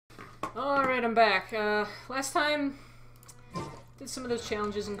Alright, I'm back. Last time, did some of those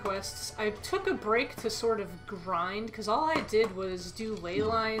challenges and quests. I took a break to sort of grind, because all I did was do ley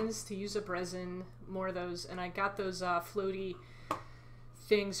lines to use up resin, more of those, and I got those floaty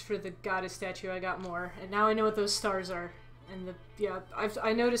things for the goddess statue. I got more, and now I know what those stars are. And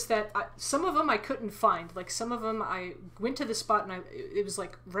I noticed that some of them I couldn't find. Like, some of them I went to the spot and it was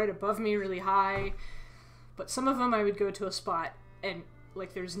like right above me, really high. But some of them I would go to a spot and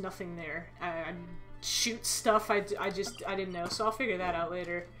like there's nothing there. I'd shoot stuff I didn't know, so I'll figure that out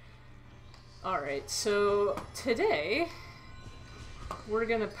later. Alright, so today we're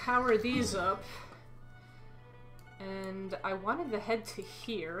gonna power these up, and I wanted to head to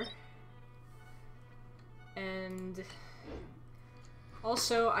here, and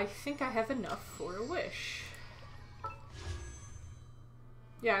also I think I have enough for a wish.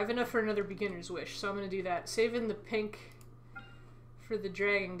 Yeah, I have enough for another beginner's wish, so I'm gonna do that. Saving the pink for the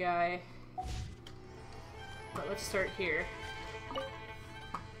dragon guy. But let's start here.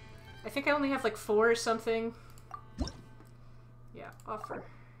 I think I only have like 4 or something. Yeah, offer.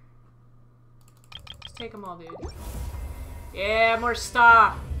 Just take them all, dude. Yeah, more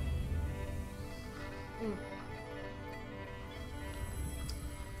stuff!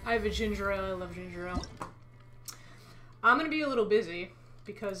 I have a ginger ale. I love ginger ale. I'm gonna be a little busy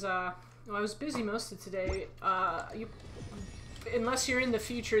because well, I was busy most of today. Unless you're in the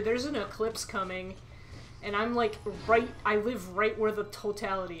future, there's an eclipse coming, and I'm like I live right where the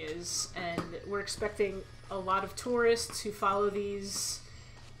totality is, and we're expecting a lot of tourists who follow these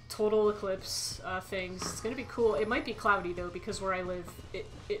total eclipse things. It's gonna be cool. It might be cloudy though, because where I live,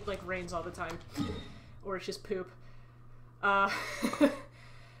 it like rains all the time, or it's just poop.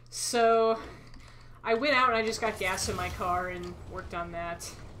 So I went out and I just got gas in my car and worked on that.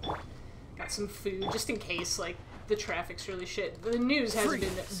 Got some food just in case like the traffic's really shit. The news has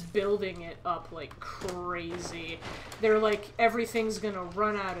been building it up like crazy. They're like, everything's gonna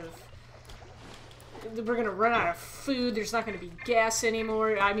run out of... We're gonna run out of food, there's not gonna be gas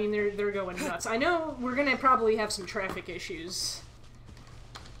anymore. I mean, they're going nuts. I know we're gonna probably have some traffic issues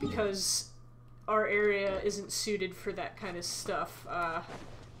because our area isn't suited for that kind of stuff,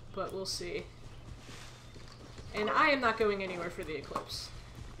 but we'll see. And I am not going anywhere for the eclipse.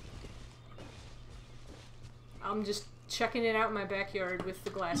 I'm just checking it out in my backyard with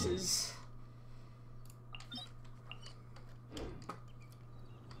the glasses.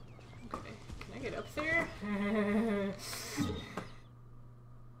 Okay, can I get up there?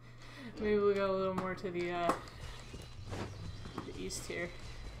 Maybe we'll go a little more to the east here.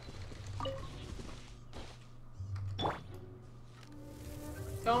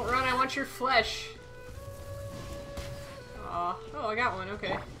 Don't run, I want your flesh! Aw. Oh, I got one,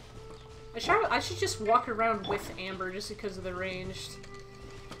 okay. I should just walk around with Amber just because of the ranged.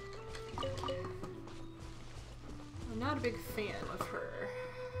 I'm not a big fan of her.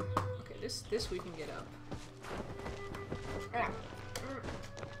 Okay, this we can get up.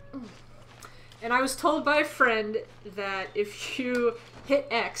 And I was told by a friend that if you hit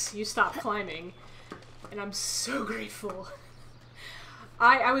X, you stop climbing. And I'm so grateful.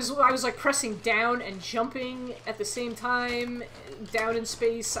 I was like pressing down and jumping at the same time, down in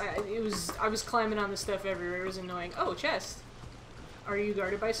space. I was climbing on the stuff everywhere. It was annoying. Oh, chest. Are you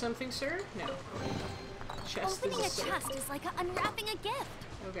guarded by something, sir? No. Chest Opening a chest is like unwrapping a gift.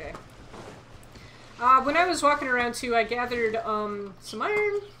 Okay. When I was walking around too, I gathered some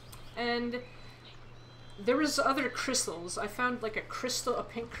iron, and there was other crystals. I found like a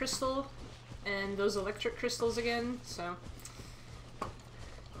pink crystal, and those electric crystals again. So.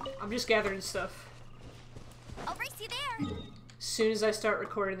 I'm just gathering stuff. I'll race you there. As soon as I start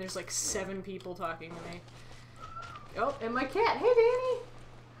recording, there's like 7 people talking to me. Oh, and my cat. Hey, Danny.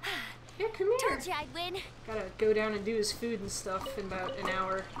 Yeah, come here. Told you I'd win. Gotta go down and do his food and stuff in about an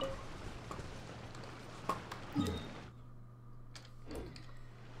hour.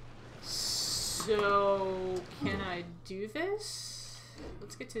 So, can I do this?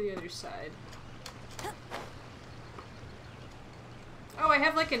 Let's get to the other side. Oh, I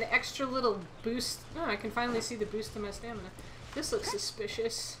have like an extra little boost. Oh, I can finally see the boost to my stamina. This looks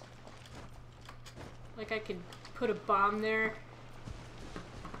suspicious. Like I could put a bomb there.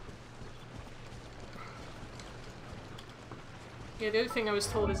 Yeah, the other thing I was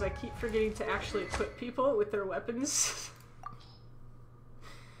told is I keep forgetting to actually equip people with their weapons.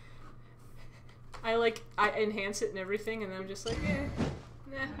 I enhance it and everything, and then I'm just like, eh,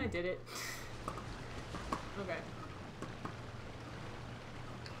 nah, I did it. Okay.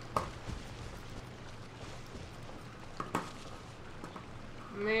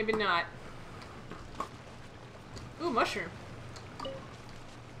 Maybe not. Ooh, mushroom.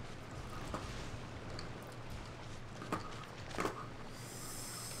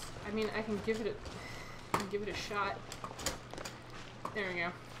 I mean, I can give it a shot. There we go.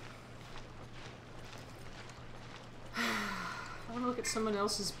 I want to look at someone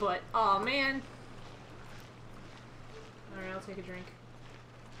else's butt. Aw, man. Alright, I'll take a drink.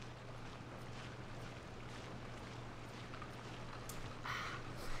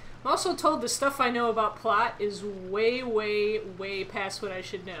 I'm also told the stuff I know about plot is way, way, way past what I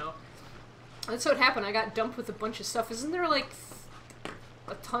should know. That's what happened. I got dumped with a bunch of stuff. Isn't there, like,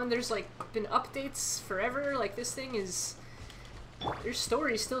 a ton? There's, like, been updates forever. Like, this thing is... There's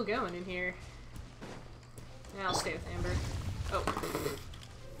stories still going in here. Yeah, I'll stay with Amber. Oh.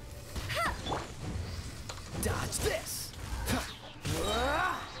 Dodge this!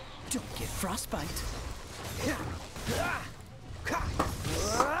 Don't get frostbite.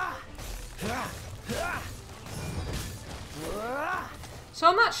 So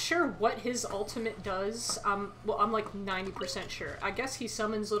I'm not sure what his ultimate does. Well, I'm like 90% sure. I guess he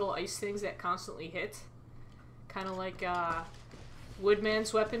summons little ice things that constantly hit. Kind of like,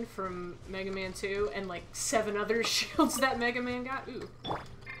 Woodman's weapon from Mega Man 2, and like 7 other shields that Mega Man got. Ooh.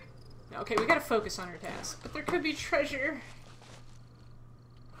 Okay, we gotta focus on our task. But there could be treasure.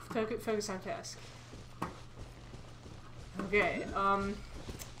 Focus on task. Okay,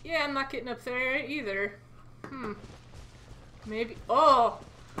 yeah, I'm not getting up there either. Maybe. Oh!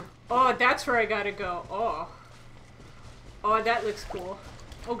 Oh, that's where I gotta go. Oh. Oh, that looks cool.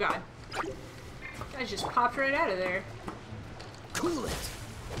 Oh god. I just popped right out of there. Cool it.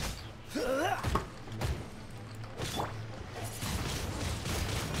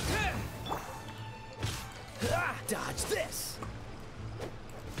 Dodge this.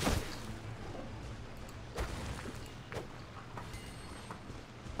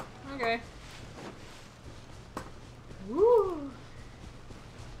 Okay. Woo!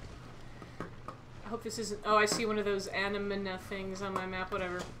 I hope this isn't... Oh, I see one of those Anamina things on my map,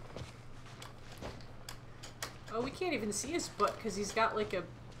 whatever. Oh, we can't even see his butt because he's got like a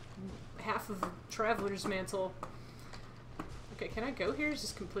half of a traveler's mantle. Okay, can I go here? Is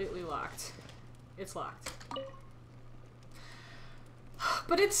this completely locked? It's locked.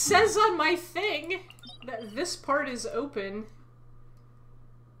 But it says on my thing that this part is open.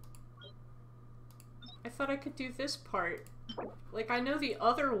 I thought I could do this part. Like, I know the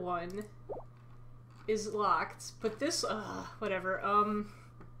other one is locked, but this, whatever,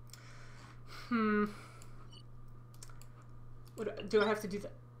 What, do I have to do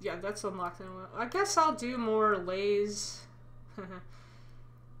that? Yeah, that's unlocked. I guess I'll do more lays.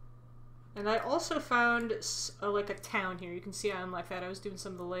 And I also found, like, a town here. You can see I unlocked that. I was doing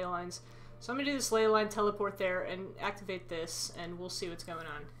some of the ley lines. So I'm gonna do this ley line, teleport there, and activate this, and we'll see what's going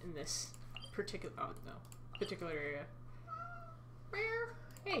on in this particular, particular area.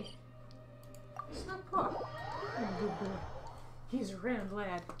 Hey, it's not Paul. He's a round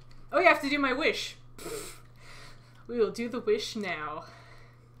lad. Oh, you have to do my wish. We will do the wish now.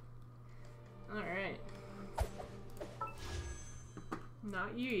 Alright.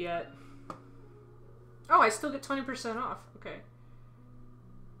 Not you yet. Oh, I still get 20% off. Okay.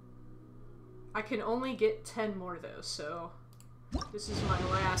 I can only get 10 more though, so this is my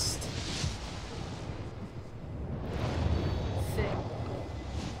last thing.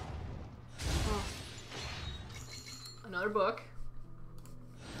 Oh. Another book.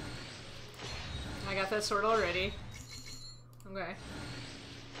 I got that sword already. Okay.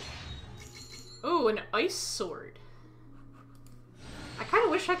 Oh, an ice sword. I kind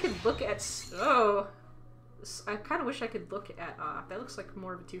of wish I could look at... Oh. I kind of wish I could look at... that looks like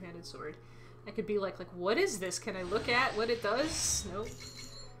more of a two-handed sword. I could be like, what is this? Can I look at what it does? Nope.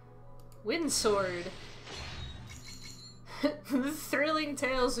 Wind sword. The thrilling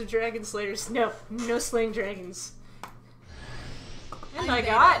tales of dragon slayers. No, no slaying dragons. And I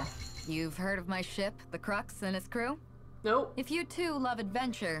got... You've heard of my ship, the Crux, and its crew? Nope. If you too love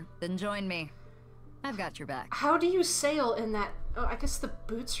adventure, then join me. I've got your back. How do you sail in that? Oh, I guess the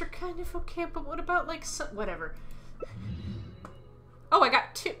boots are kind of okay, but what about, like, whatever. Oh, I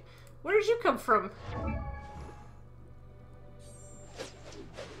got 2. Where did you come from?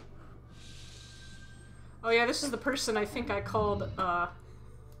 Oh yeah, this is the person I think I called, a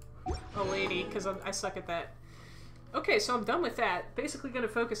lady, because I suck at that. Okay, so I'm done with that. Basically gonna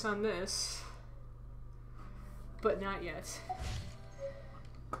focus on this. But not yet.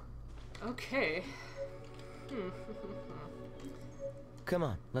 Okay. Come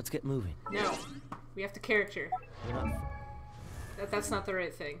on, let's get moving. No. We have to character. We're not That's not the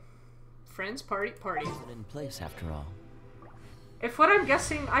right thing. Friends, party. in place after all. If what I'm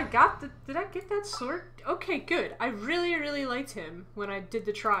guessing, I got the... Did I get that sword? Okay, good. I really, really liked him when I did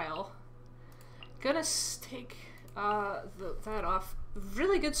the trial. Gonna take that off.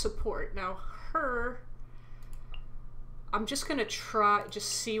 really good support. Now, her... I'm just gonna just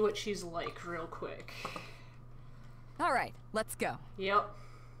see what she's like real quick. Alright, let's go. Yep.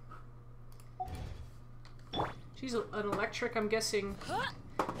 She's an electric, I'm guessing.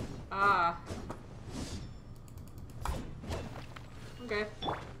 Ah. Okay.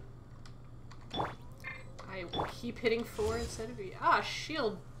 I will keep hitting 4 instead of E. Ah,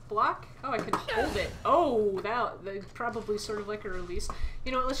 shield block? Oh, I can hold it. Oh, that's probably sort of like a release.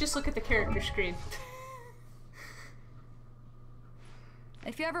 You know what, let's just look at the character screen.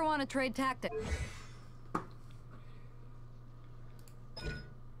 If you ever want to trade tactics...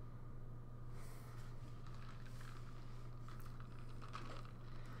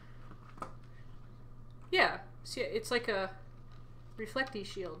 Yeah, see, it's like a reflecty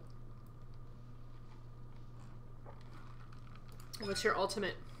shield. What's your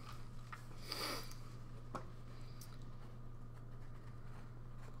ultimate?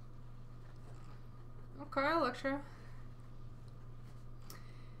 Okay, Electra.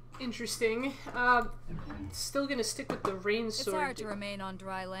 Interesting. Still gonna stick with the rain sword. It's hard to remain on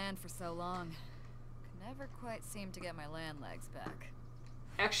dry land for so long. Could never quite seem to get my land legs back.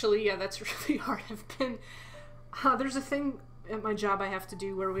 Actually, yeah, that's really hard. There's a thing at my job I have to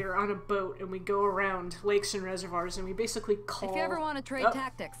do where we are on a boat and we go around lakes and reservoirs and we basically call... If you ever want to trade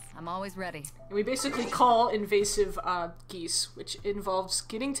tactics, I'm always ready. And we basically call invasive geese, which involves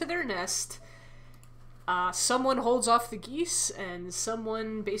getting to their nest. Someone holds off the geese and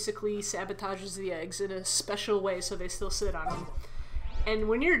someone basically sabotages the eggs in a special way so they still sit on them. And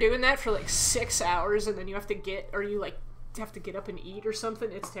when you're doing that for like 6 hours and then you have to get up and eat or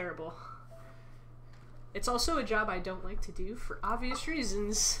something, it's terrible. It's also a job I don't like to do for obvious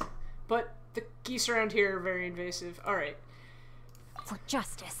reasons, but the geese around here are very invasive. Alright. For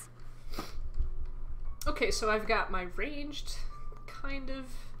justice. Okay, so I've got my ranged, kind of.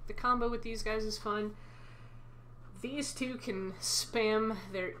 The combo with these guys is fun. These two can spam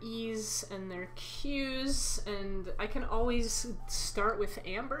their E's and their Q's, and I can always start with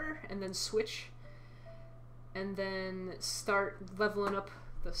Amber and then switch and then start leveling up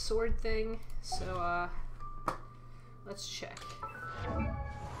the sword thing. So, let's check.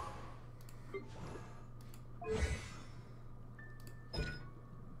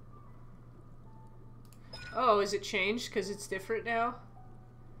 Oh, is it changed because it's different now?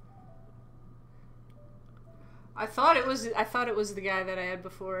 I thought it was the guy that I had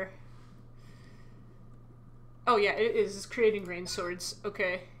before. Oh yeah, it is. It's creating rain swords.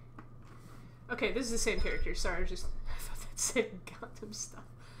 Okay. Okay, this is the same character. Sorry, I thought that said Gotham stuff.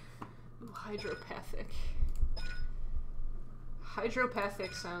 Ooh, hydropathic.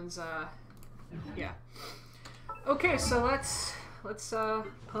 Hydropathic sounds, yeah. Okay, so let's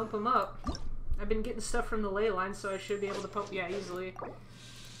pump them up. I've been getting stuff from the ley line, so I should be able to pump, yeah, easily.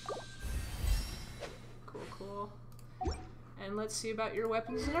 Cool, cool. And let's see about your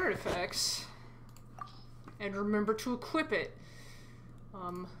weapons and artifacts. And remember to equip it.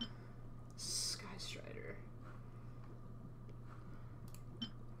 Sky Strider.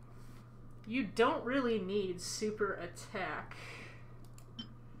 You don't really need super attack.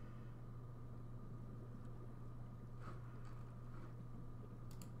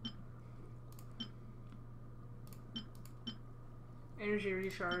 Energy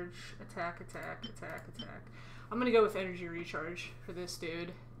recharge, attack, attack, attack, attack. I'm gonna go with energy recharge for this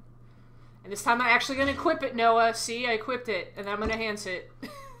dude. And this time I'm actually gonna equip it, Noah. See, I equipped it, and I'm gonna enhance it.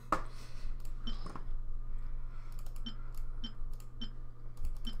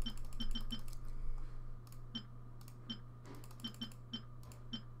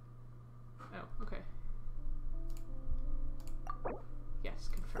 Oh, okay. Yes,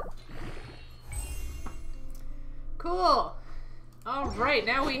 confirm. Cool! Alright,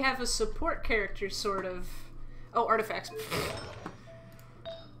 now we have a support character, sort of. Oh, artifacts.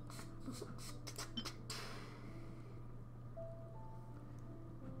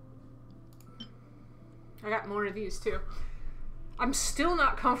 I got more of these, too. I'm still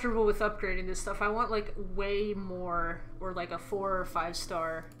not comfortable with upgrading this stuff. I want, like, way more, or like a 4 or 5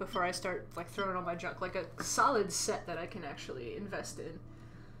 star before I start, like, throwing all my junk. Like a solid set that I can actually invest in.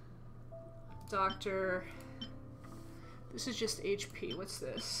 Doctor... This is just HP. What's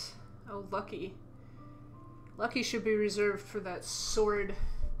this? Oh, Lucky. Lucky should be reserved for that sword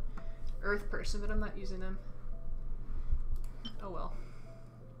earth person, but I'm not using them. Oh well.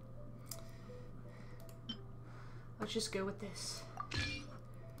 Let's just go with this.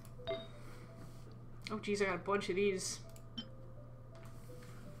 Oh geez, I got a bunch of these.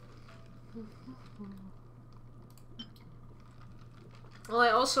 Well, I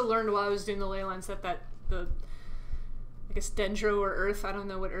also learned while I was doing the ley lines that the I guess Dendro or Earth, I don't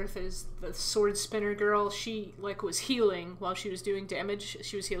know what Earth is, the sword spinner girl, she like was healing while she was doing damage.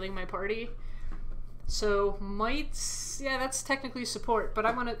 She was healing my party. So might, yeah, that's technically support, but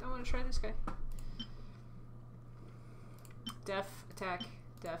I wanna try this guy. Def, attack,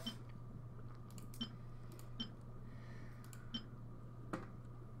 def.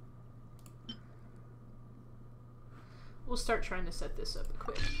 We'll start trying to set this up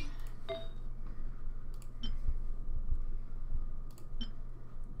quick.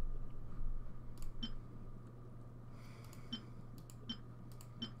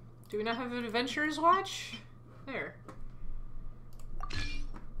 Do we not have an Adventurer's Watch? There.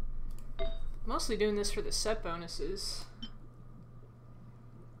 Mostly doing this for the set bonuses.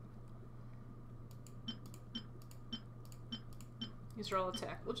 These are all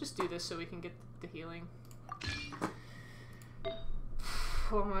attack. We'll just do this so we can get the healing.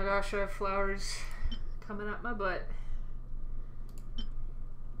 Oh my gosh, I have flowers coming out my butt.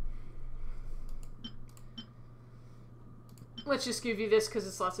 Let's just give you this because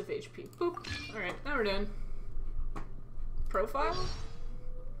it's lots of HP. Boop. Alright, now we're done. Profile?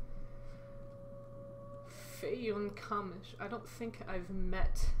 Feyun Kamish. I don't think I've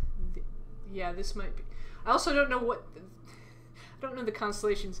met the... Yeah, this might be... I also don't know what... I don't know the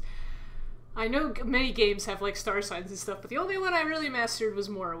constellations. I know many games have like star signs and stuff, but the only one I really mastered was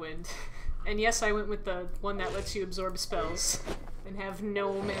Morrowind. And yes, I went with the one that lets you absorb spells and have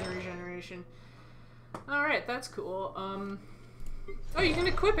no mana regeneration. Alright, that's cool. Oh, you can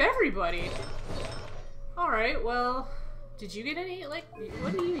equip everybody! Alright, well... Did you get any, like,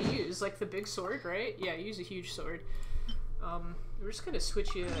 what do you use? Like the big sword, right? Yeah, you use a huge sword. We're just gonna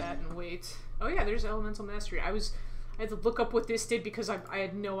switch you to that and wait. Oh yeah, there's Elemental Mastery. I had to look up what this did because I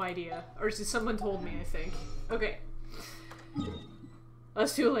had no idea. Or did someone told me, I think. Okay.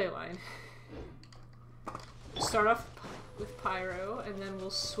 Let's do a ley line. Start off with Pyro, and then we'll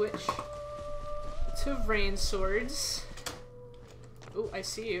switch to Rain Swords. Oh, I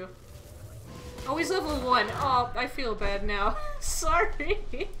see you. Oh, he's level 1. Oh, I feel bad now. Sorry.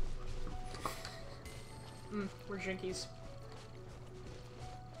 We're drinkies.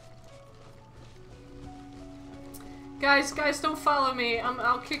 Guys, don't follow me.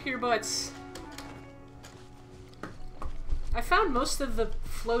 I'll kick your butts. I found most of the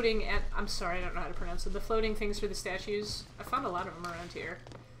floating I'm sorry, I don't know how to pronounce it. The floating things for the statues. I found a lot of them around here.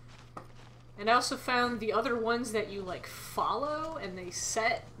 And I also found the other ones that you like follow and they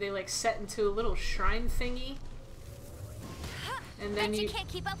set into a little shrine thingy. And then you can't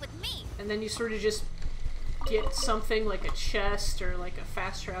keep up with me. And then you sort of just get something like a chest or like a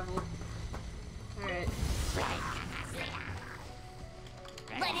fast travel. Alright.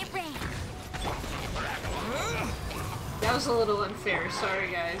 Let it rain. That was a little unfair,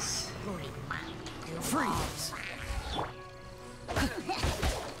 sorry guys. Freeze!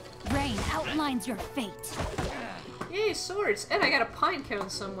 Rain outlines your fate. Yay, swords! And I got a pine cone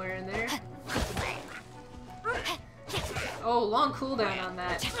somewhere in there. Oh, long cooldown on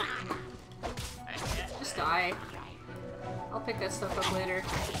that. Just die. I'll pick that stuff up later.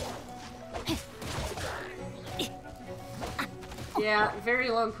 Yeah, very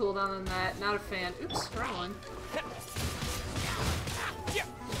long cooldown on that. Not a fan. Oops, wrong one.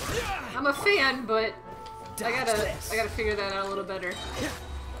 I'm a fan, but I gotta figure that out a little better.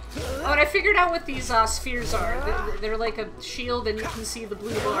 Oh, and I figured out what these spheres are. They're like a shield, and you can see the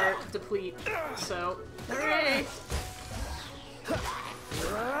blue bar deplete. So, hooray!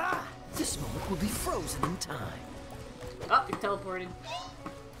 This moment will be frozen in time. Oh, you're teleported.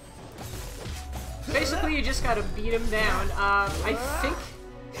 Basically, you just gotta beat him down. I think...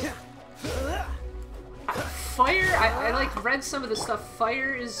 Fire? I like read some of the stuff.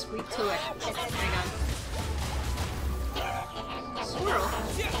 Fire is weak to it. Hang on. Squirrel.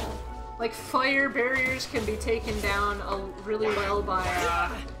 Like, fire barriers can be taken down really well by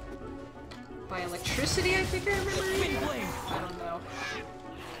electricity, I think I remember reading. I don't know.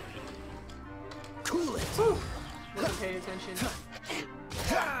 Cool it. Whew. Wasn't paying attention.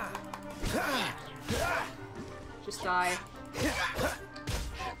 Just die.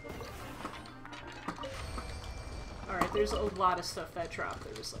 Alright, there's a lot of stuff that dropped.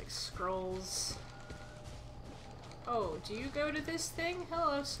 There's like scrolls. Oh, do you go to this thing?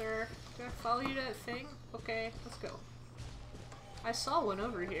 Hello, sir. Do I follow you to that thing? Okay, let's go. I saw one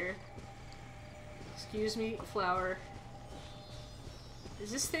over here. Excuse me, flower.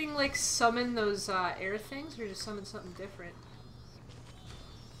 Does this thing like summon those air things, or just summon something different?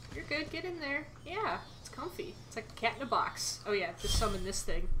 You're good, get in there. Yeah, it's comfy. It's like a cat in a box. Oh yeah, just summon this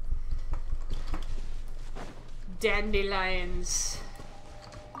thing. Dandelions.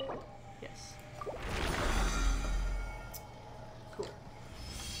 Yes.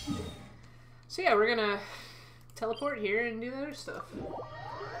 So yeah, we're gonna teleport here and do the other stuff.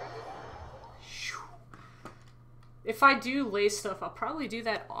 If I do lay stuff, I'll probably do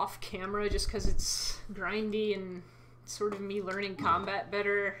that off camera just because it's grindy and sort of me learning combat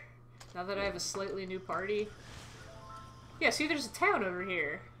better now that I have a slightly new party. Yeah, see, there's a town over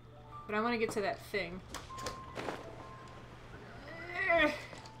here, but I want to get to that thing.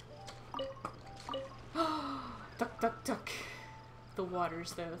 Duck, duck, duck. The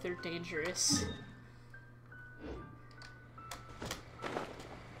waters, though, they're dangerous.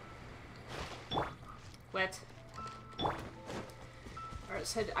 Wet. Alright,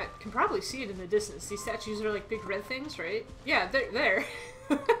 so I can probably see it in the distance. These statues are like big red things, right? Yeah, they're there.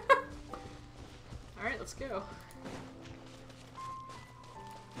 Alright, let's go.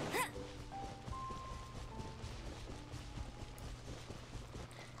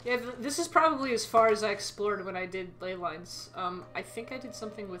 Yeah, this is probably as far as I explored when I did ley lines. I think I did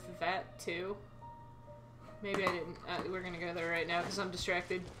something with that, too. Maybe I didn't. We're gonna go there right now, because I'm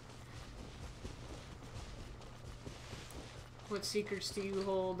distracted. What secrets do you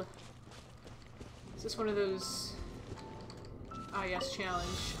hold? Is this one of those... Ah, yes,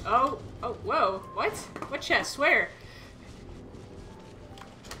 challenge. Oh! Oh, whoa! What? What chest? Where?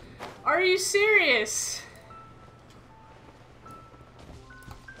 Are you serious?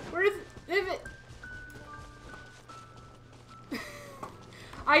 Where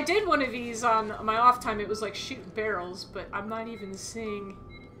I did one of these on my off time. It was like shooting barrels, but I'm not even seeing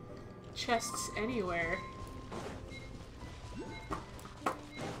chests anywhere.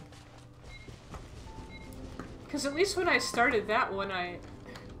 Because at least when I started that one,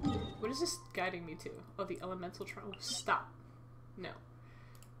 what is this guiding me to? Oh, the elemental trial. Stop. No.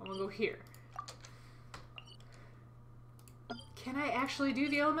 I'm gonna go here. Can I actually do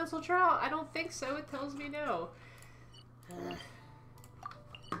the elemental trial? I don't think so. It tells me no.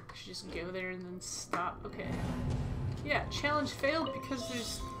 I should just go there and then stop. Okay. Yeah, challenge failed because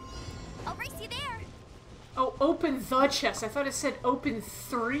there's... I'll race you there. Oh, open the chest. I thought it said open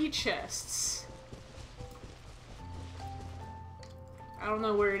 3 chests. I don't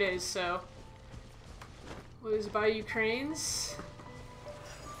know where it is, so... What is it, by Ukraine's?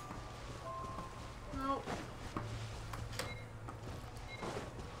 Nope.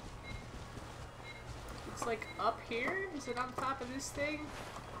 It's like up here? Is it on top of this thing?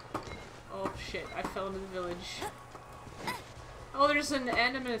 Oh shit, I fell into the village. Oh, there's an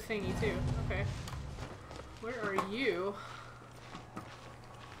anima thingy too. Okay. Where are you?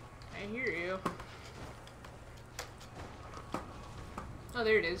 I hear you. Oh,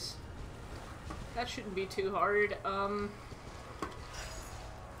 there it is. That shouldn't be too hard. I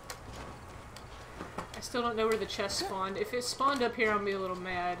still don't know where the chest spawned. If it spawned up here, I'll be a little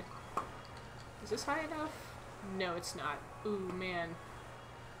mad. Is this high enough? No, it's not. Ooh, man.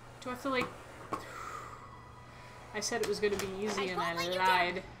 Do I have to, like... I said it was gonna be easy and I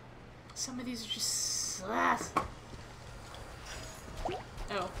lied. Some of these are just...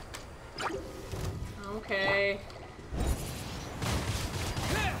 Oh. Okay.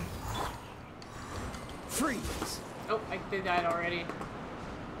 Freeze! Oh, they died already.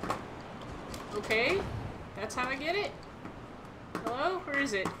 Okay. That's how I get it? Hello? Where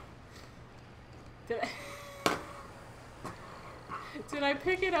is it? Did I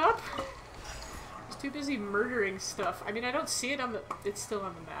pick it up? I was too busy murdering stuff. I mean, I don't see it on the... It's still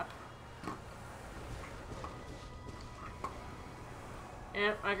on the map.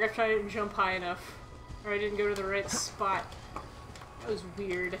 Yeah, I guess I didn't jump high enough. Or I didn't go to the right spot. That was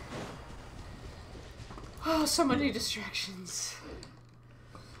weird. Oh, so many distractions.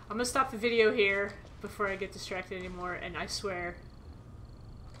 I'm gonna stop the video here before I get distracted anymore, and I swear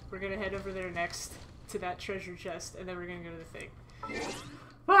we're gonna head over there next to that treasure chest, and then we're gonna go to the thing.